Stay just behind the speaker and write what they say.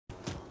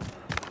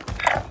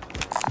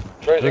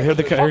Here comes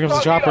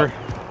the chopper.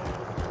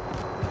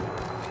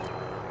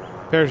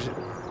 Parachute.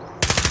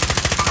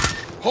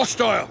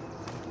 Hostile!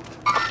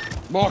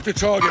 Mark the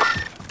target.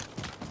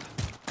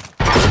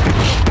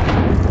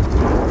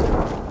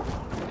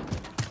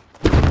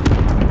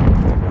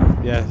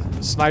 Yeah,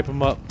 snipe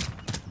them up.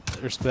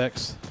 Their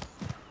specs.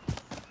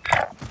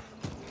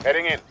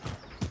 Heading in.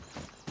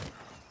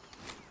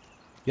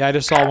 Yeah, I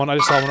just saw one.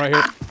 Right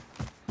here.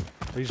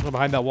 He just went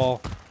behind that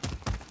wall.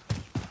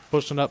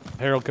 Pushing up.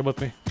 Harold, come with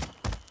me.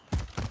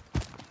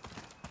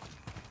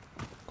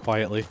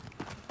 Quietly.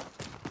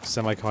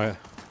 Semi-quiet.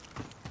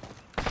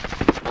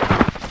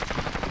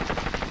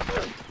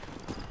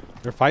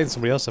 They're fighting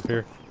somebody else up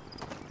here.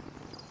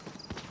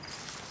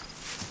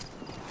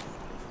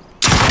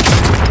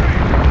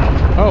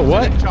 Oh,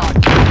 what? He's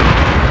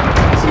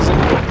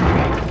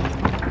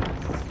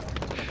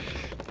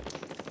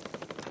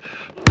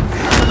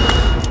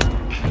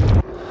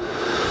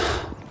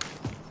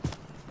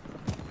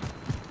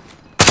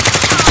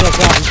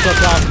still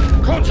out.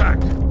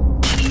 Contact!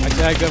 I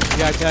tagged him.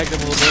 Yeah, I tagged him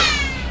a little bit.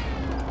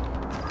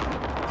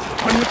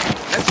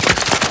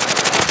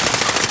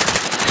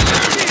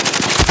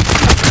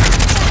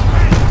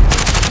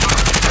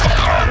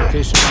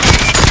 Location.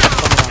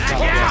 Someone on top of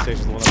the gas station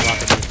is the one that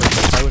blocked it.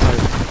 I wish I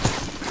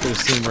could have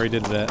seen where he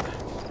did that.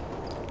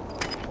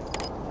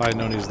 If I had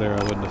known he was there,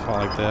 I wouldn't have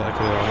fought like that. I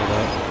could have ordered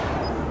that.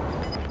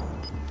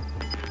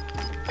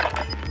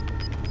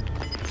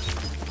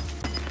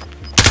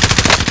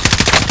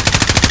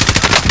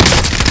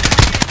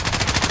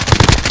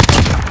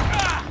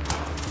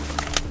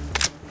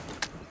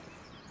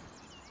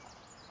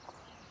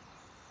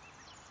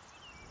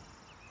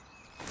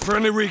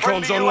 Friendly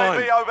recon's Friendly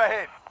online. UAV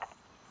overhead.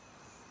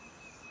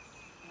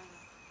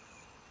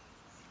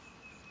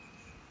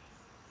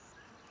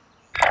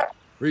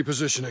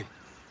 Repositioning.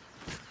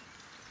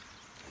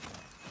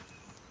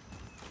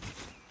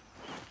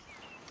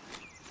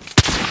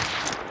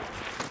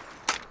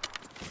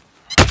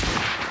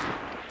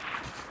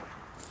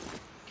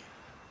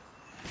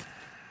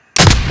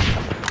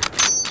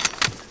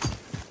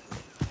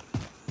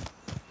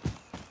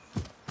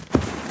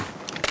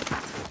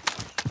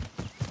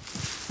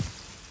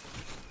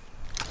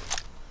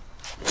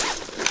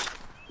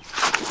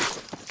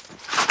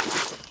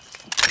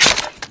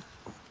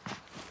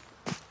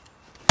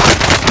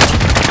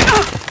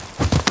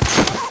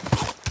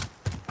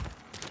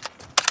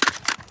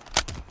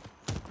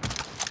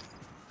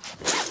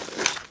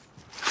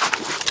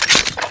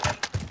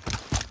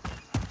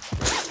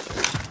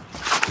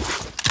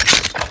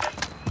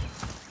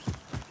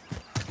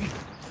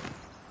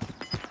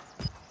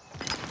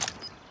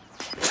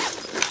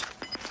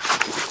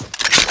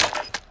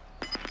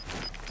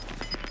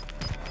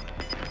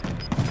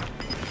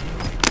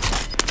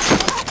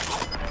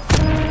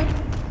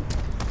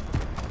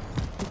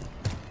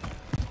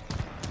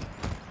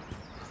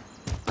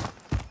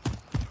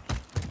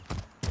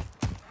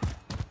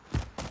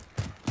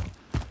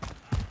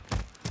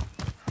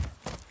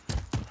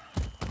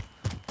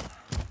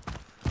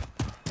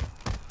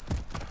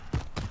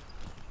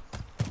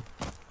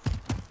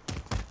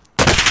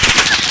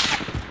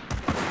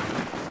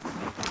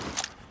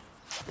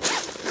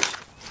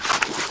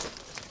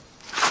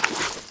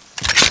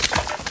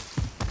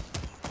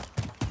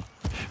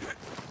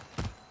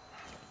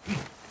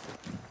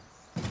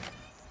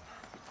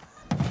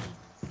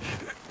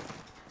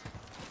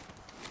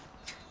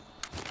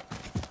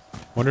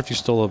 Wonder if you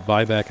stole a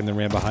buyback and then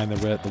ran behind the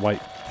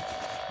white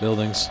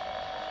buildings.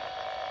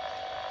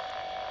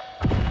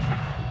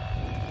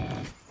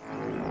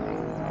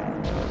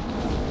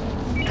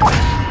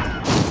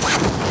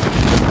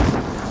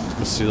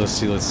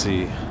 Let's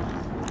see.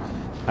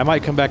 I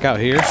might come back out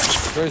here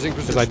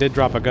because I did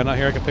drop a gun out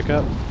here I can pick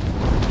up.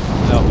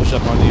 And I'll push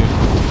up on you.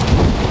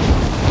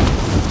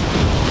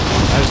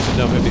 I just didn't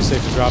know if it'd be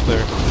safe to drop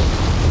there.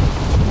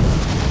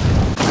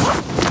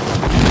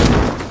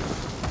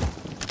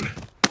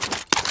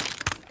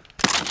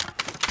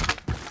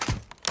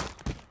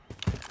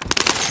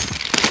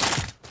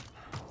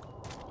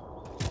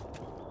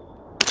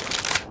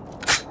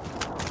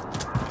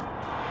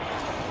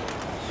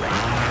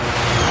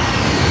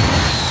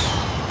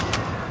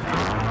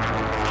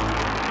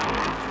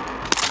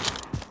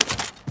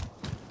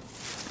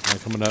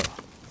 Coming up.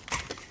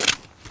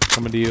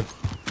 Coming to you.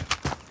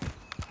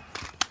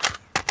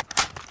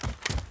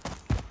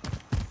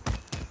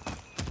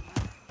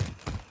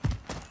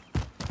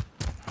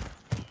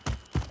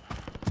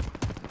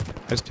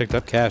 I just picked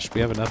up cash.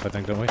 We have enough, I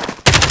think, don't we? Right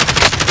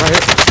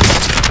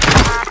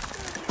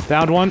here.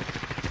 Downed one.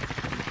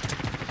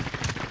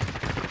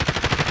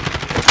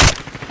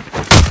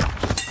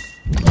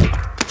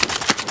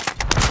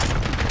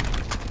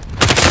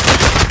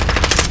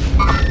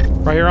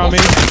 Right here on me.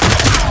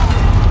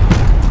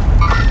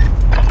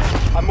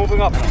 I'm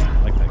moving up.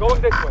 Like that.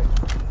 Going this way.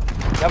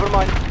 Never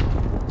mind.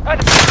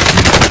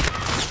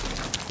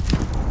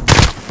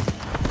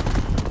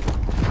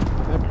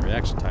 My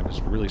reaction time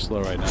is really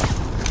slow right now.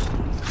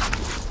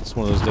 It's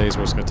one of those days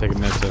where it's going to take a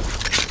minute to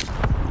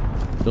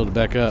build it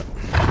back up.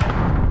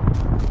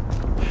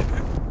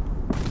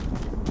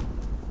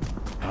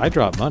 I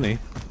dropped money.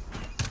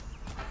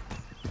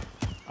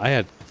 I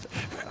had...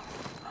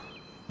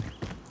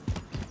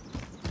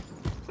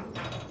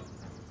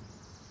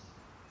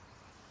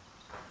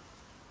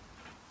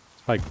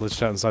 Probably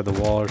glitched out inside the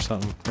wall or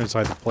something. Or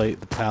inside the plate,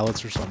 the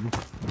pallets or something.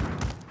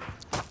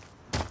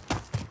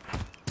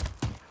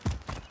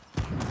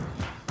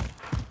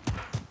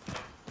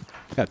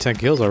 Got 10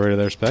 kills already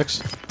there,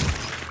 Specs.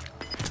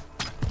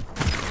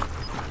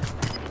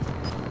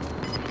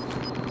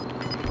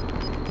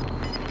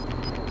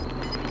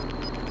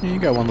 Yeah, you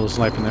got one little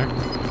snipe in there.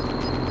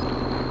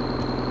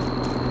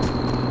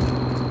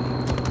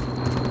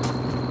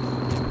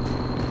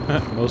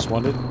 Most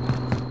wanted.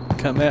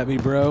 Come at me,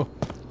 bro.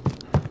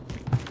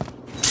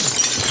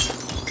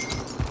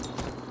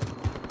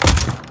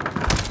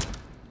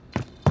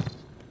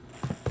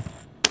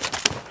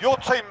 Your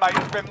teammate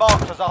has been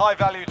marked as a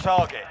high-value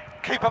target.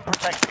 Keep them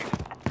protected.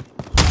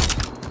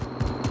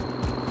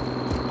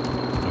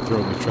 I'll throw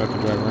it in the truck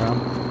and drive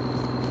around.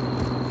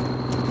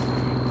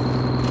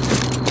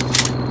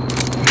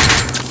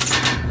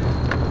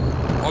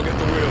 I'll get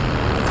the wheel.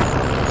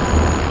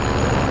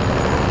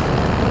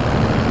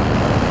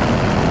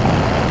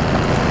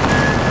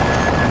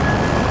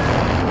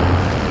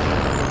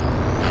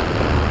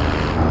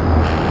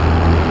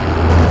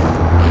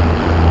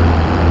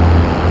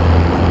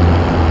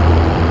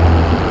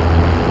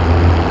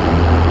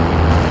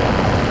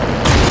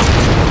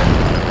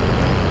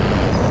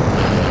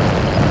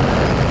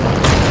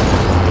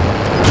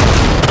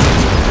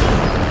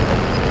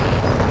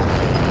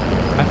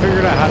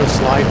 Figured out how to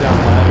slide down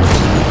ladders.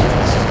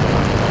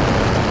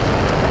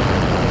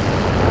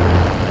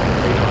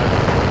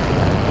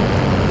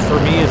 For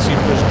me, it's you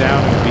push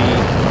down and B.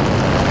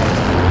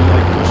 You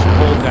like push and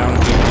hold down and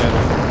B together.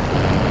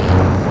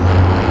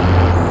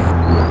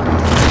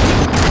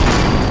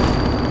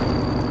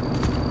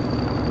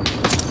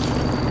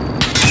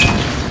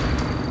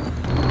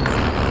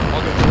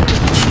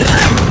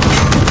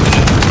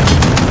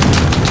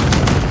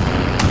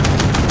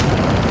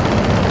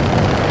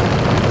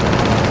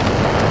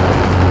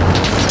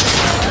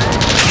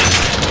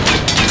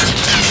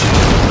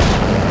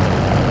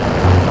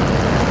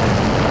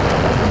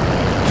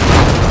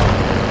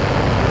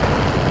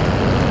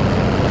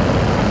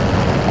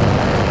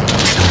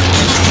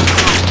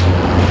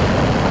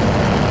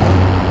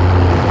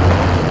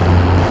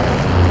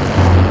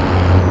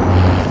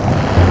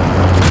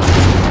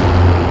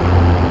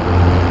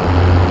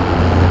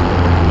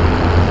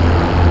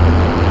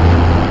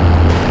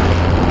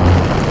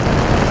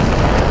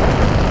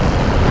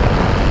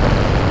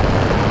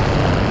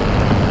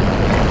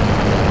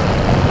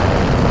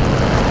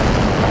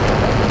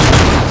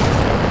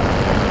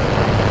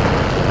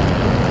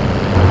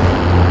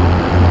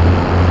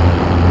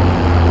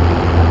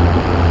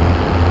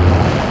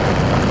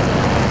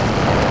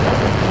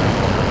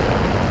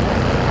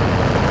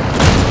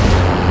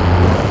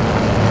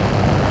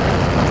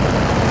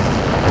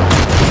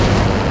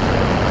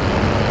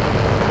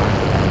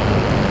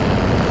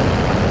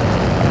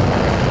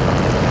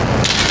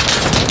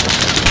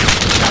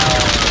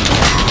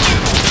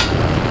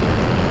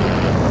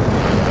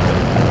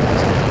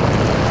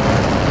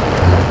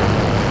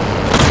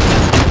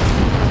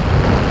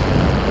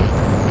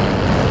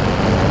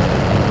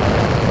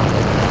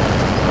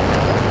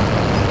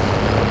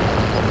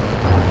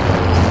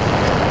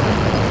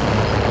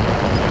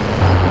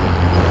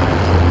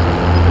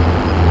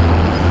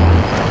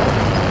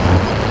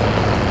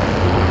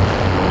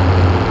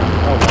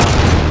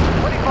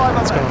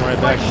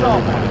 Back where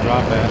we want to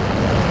drop at.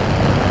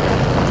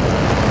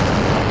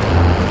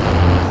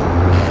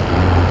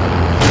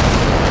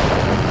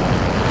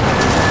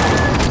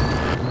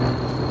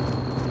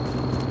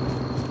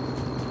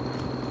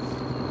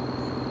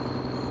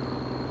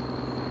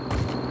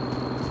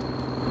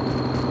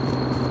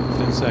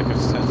 Ten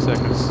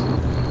seconds.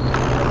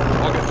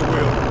 I'll get the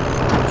wheel.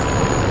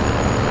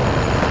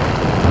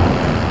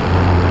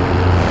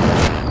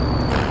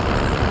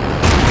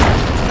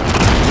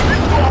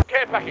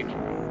 Care package.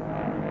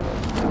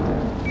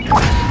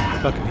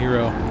 Fucking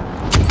hero.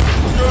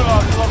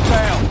 Gulag's locked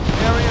down.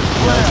 Area's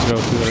clear. Let's go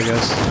through it, I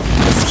guess.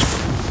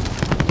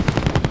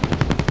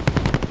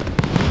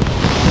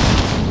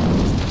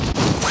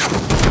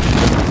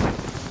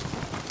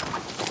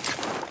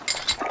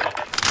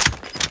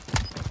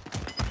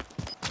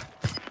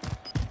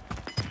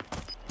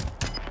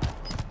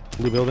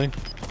 Blue building.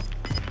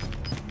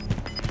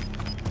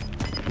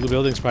 Blue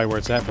building's probably where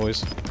it's at,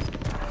 boys.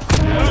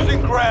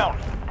 Losing ground.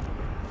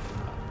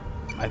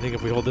 I think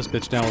if we hold this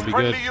bitch down, we'll be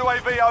Friendly good.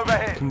 UAV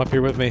overhead. Come up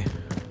here with me.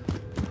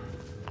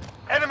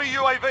 Enemy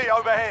UAV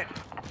overhead.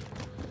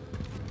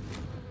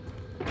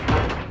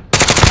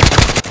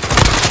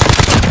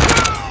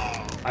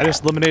 I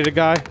just eliminated a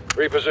guy.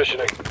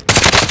 Repositioning.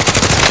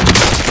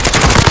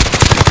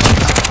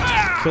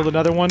 Killed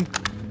another one.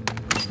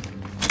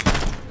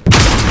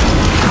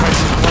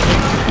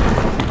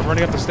 I'm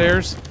running up the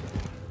stairs.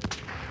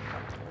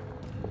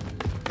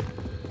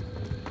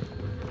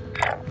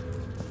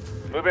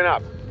 Moving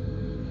up.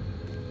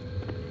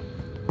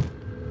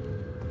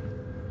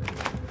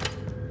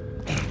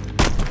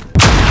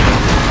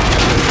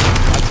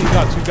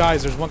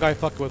 guys. There's one guy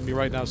fucking with me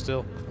right now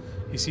still.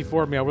 He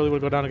C4'd me. I really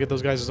want to go down and get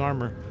those guys'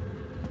 armor.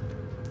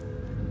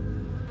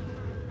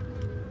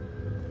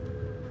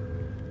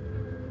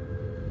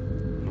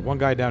 One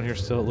guy down here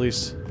still, at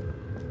least.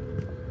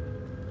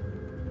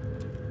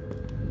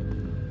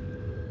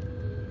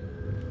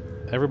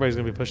 Everybody's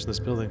gonna be pushing this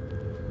building.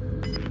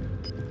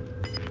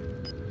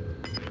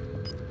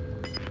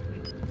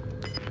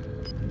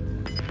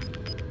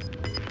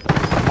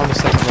 I'm on the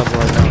second level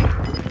right now.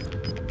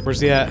 Where's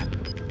he at?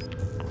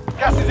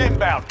 Gas is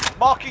inbound.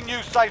 Marking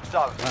new safe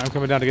zone. I'm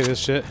coming down to get this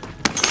shit.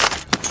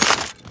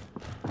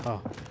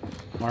 Oh,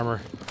 armor.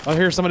 Oh,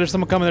 here's someone. There's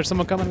someone coming. There's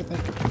someone coming, I think.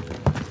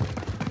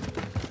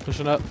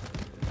 Pushing up.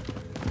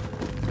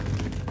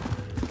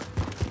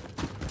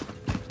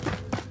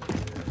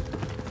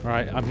 All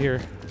right, I'm here.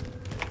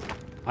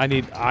 I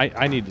need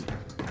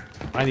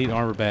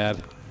armor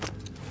bad.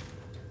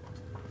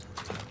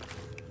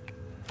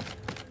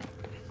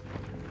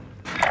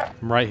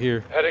 I'm right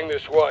here. Heading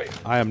this way.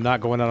 I am not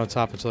going out on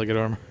top until I get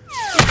armor.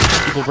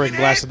 People breaking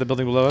glass at the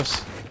building below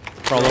us.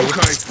 Crawl over.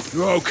 Okay,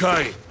 you're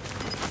okay.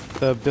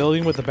 The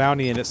building with the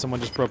bounty in it,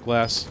 someone just broke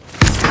glass.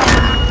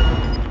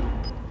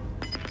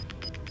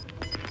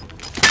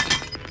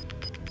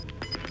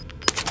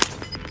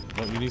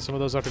 Oh, you need some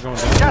of those after going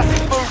down? Gas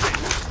is moving.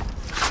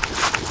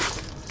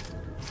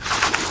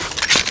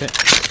 Okay.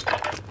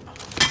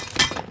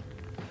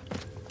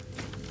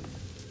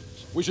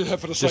 We should head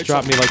for the Just safe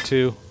dropped zone. me like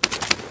 2.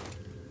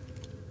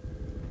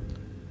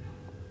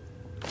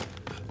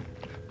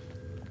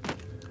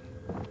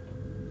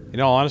 In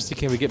all honesty,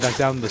 can we get back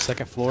down to the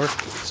second floor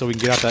so we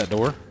can get out that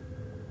door?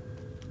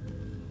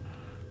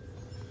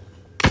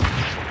 Yeah,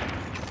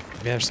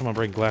 there's someone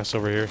breaking glass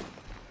over here.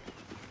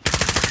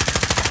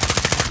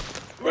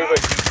 Moving.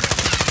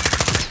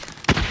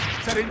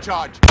 Set in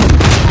charge.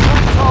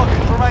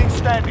 Targets remain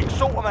standing.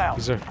 Sort them out.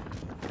 He's there.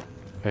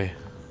 Hey.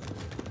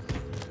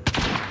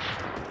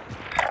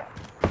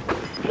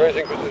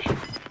 Raising position.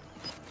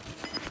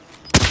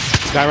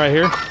 Guy right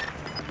here.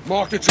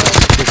 Mark the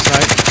target. Good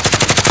sight.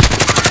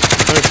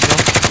 There's some.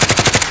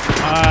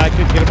 I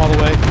couldn't get him all the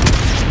way.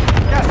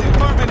 Gas is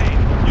moving in.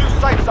 New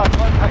safe zone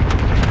located.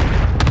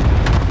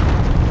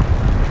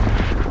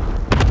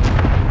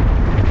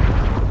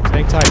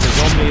 Hang tight. There's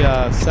only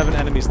 7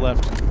 enemies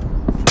left.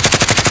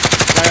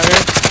 Guy out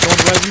here.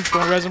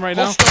 Going to res him right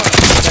now.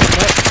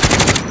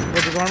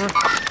 Where's his armor?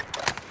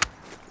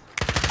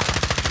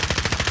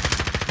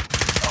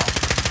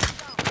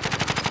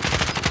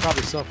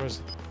 Probably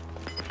self-res.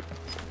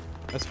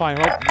 That's fine.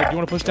 Oh, do you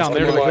want to push down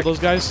there to kill those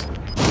guys?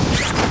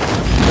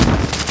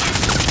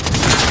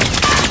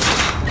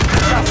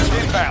 Gas is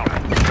inbound.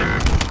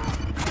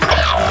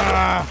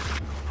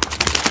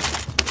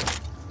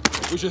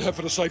 We should head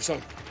for the safe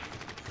zone.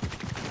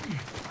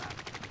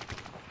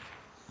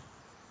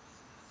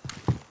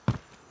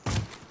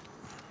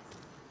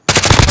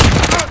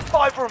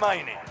 5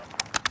 remaining.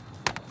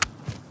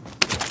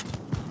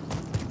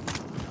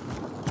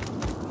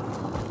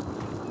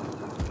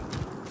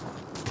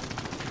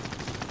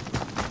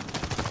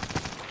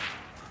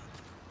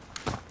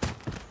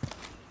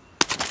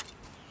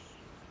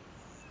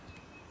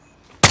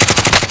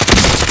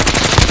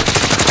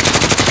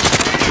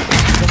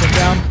 Someone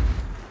down.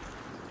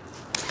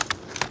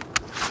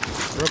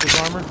 Broke his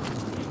armor.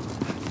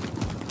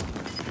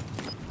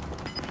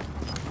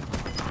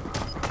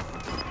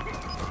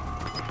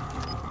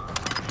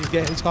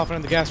 He's coughing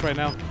in the gas right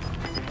now.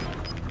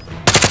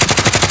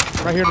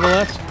 Right here to the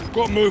left.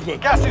 Got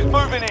movement. Gas is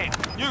moving in.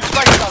 New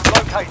safe zone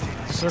located.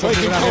 Circle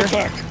Taking moving out here.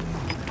 contact.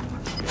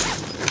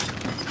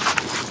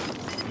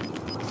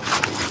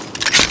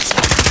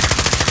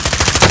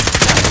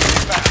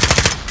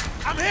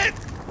 I'm hit!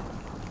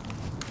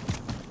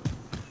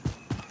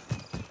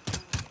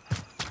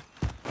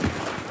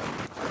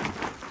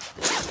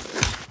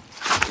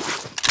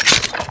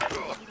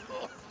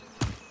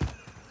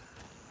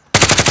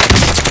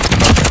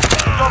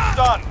 Job's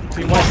done.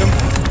 Team welcome.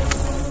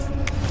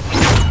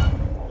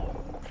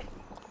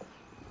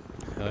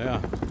 Hell yeah.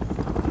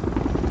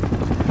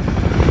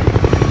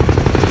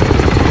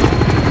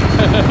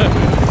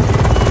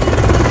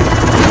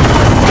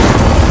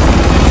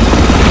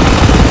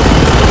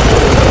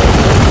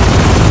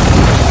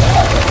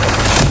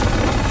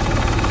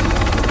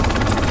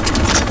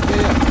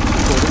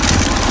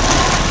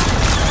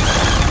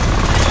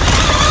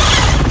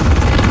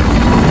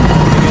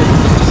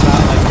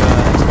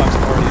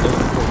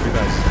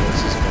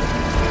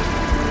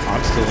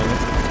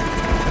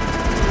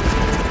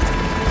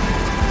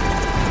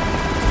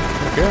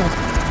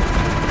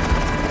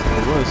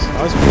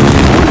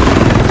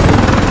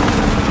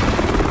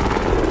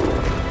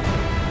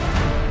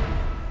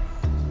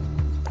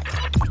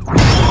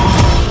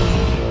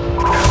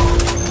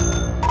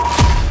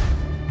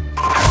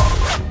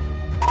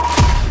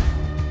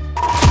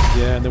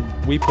 Yeah, and then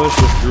we pushed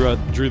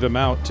with drew them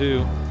out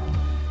too.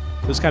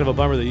 It was kind of a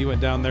bummer that you went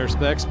down there,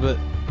 Specs, but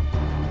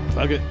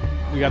fuck it,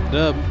 we got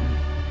the dub.